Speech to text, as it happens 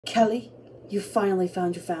Kelly, you finally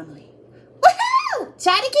found your family. Woohoo!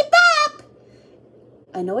 Try to keep up!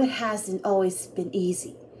 I know it hasn't always been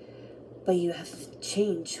easy, but you have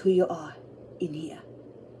changed who you are in here.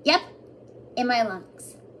 Yep, in my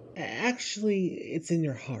lungs. Actually, it's in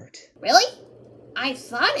your heart. Really? I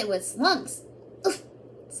thought it was lungs. Oof.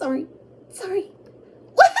 Sorry. Woohoo!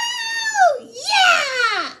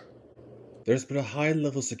 Yeah! There's been a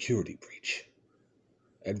high-level security breach,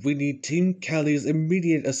 and we need Team Callie's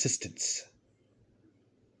immediate assistance.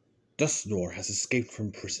 Dustnor has escaped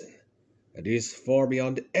from prison, and he is far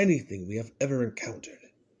beyond anything we have ever encountered.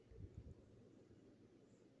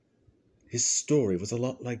 His story was a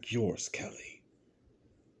lot like yours, Callie.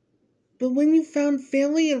 But when you found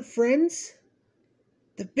family and friends,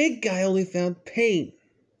 the big guy only found pain,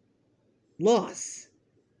 loss,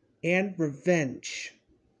 and revenge.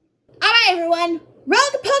 Alright, everyone.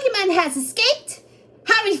 Rogue Pokemon has escaped.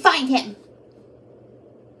 How do we find him?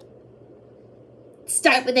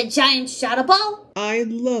 Start with a giant shadow ball? I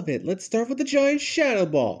love it. Let's start with the giant shadow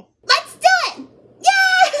ball. Let's do it! Yeah!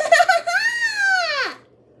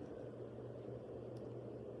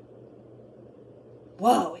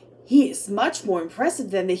 Wow, he is much more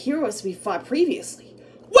impressive than the heroes we fought previously.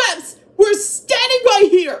 Webs, we're standing right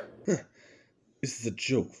here! This is a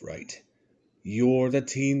joke, right? You're the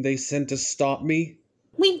team they sent to stop me?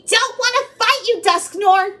 We don't want to fight you,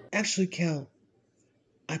 Dusknor! Actually, Cal,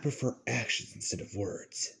 I prefer actions instead of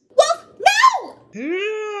words. Wolf,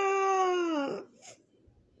 no!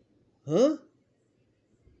 Huh?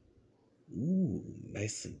 Ooh,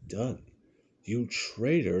 nicely done. You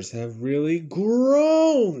traders have really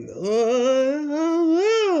grown.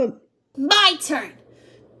 My turn.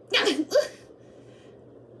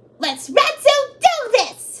 Let's Retsu do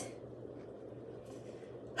this!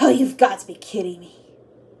 Oh, you've got to be kidding me.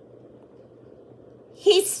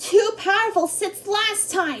 He's too powerful since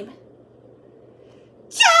last time.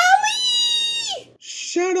 Callie!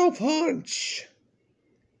 Shadow Punch!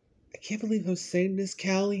 I can't believe I'm saying this,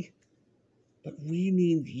 Callie. But we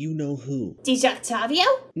need you-know-who. Octavio?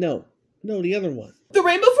 No, the other one. The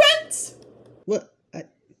Rainbow Friends? What?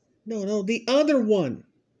 No, the other one.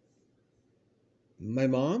 My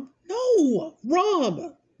mom? No,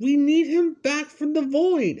 Rob! We need him back from the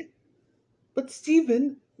void. But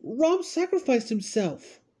Steven, Rob sacrificed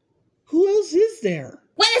himself. Who else is there?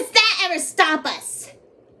 When does that ever stop us?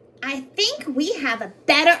 I think we have a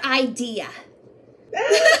better idea.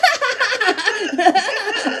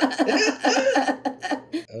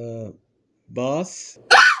 Boss?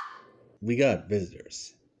 We got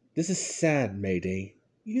visitors. This is sad, Mayday.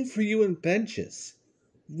 Even for you and Benches.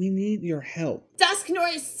 We need your help. Dusknor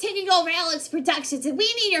is taking over Alex Productions and we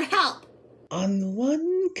need your help. On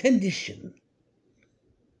one condition.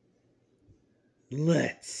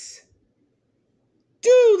 Let's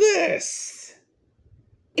do this!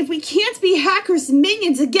 If we can't be hackers and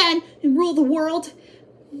minions again and rule the world,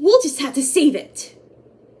 we'll just have to save it.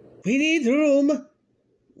 We need room.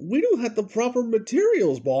 We don't have the proper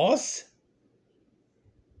materials, boss.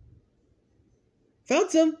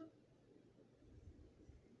 Found some.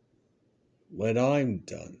 When I'm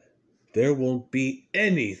done, there won't be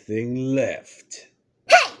anything left.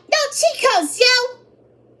 Hey, no Chicos, yo!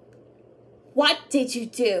 What did you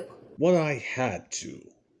do? What I had to.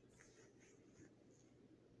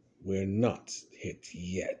 We're not hit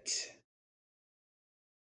yet.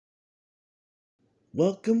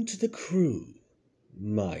 Welcome to the crew,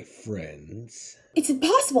 my friends. It's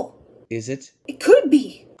impossible. Is it? It could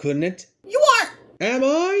be. Couldn't it? You are. Am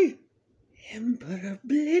I? Emperor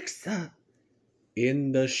Blixa.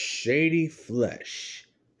 In the shady flesh.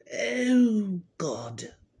 Oh,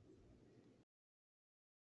 God.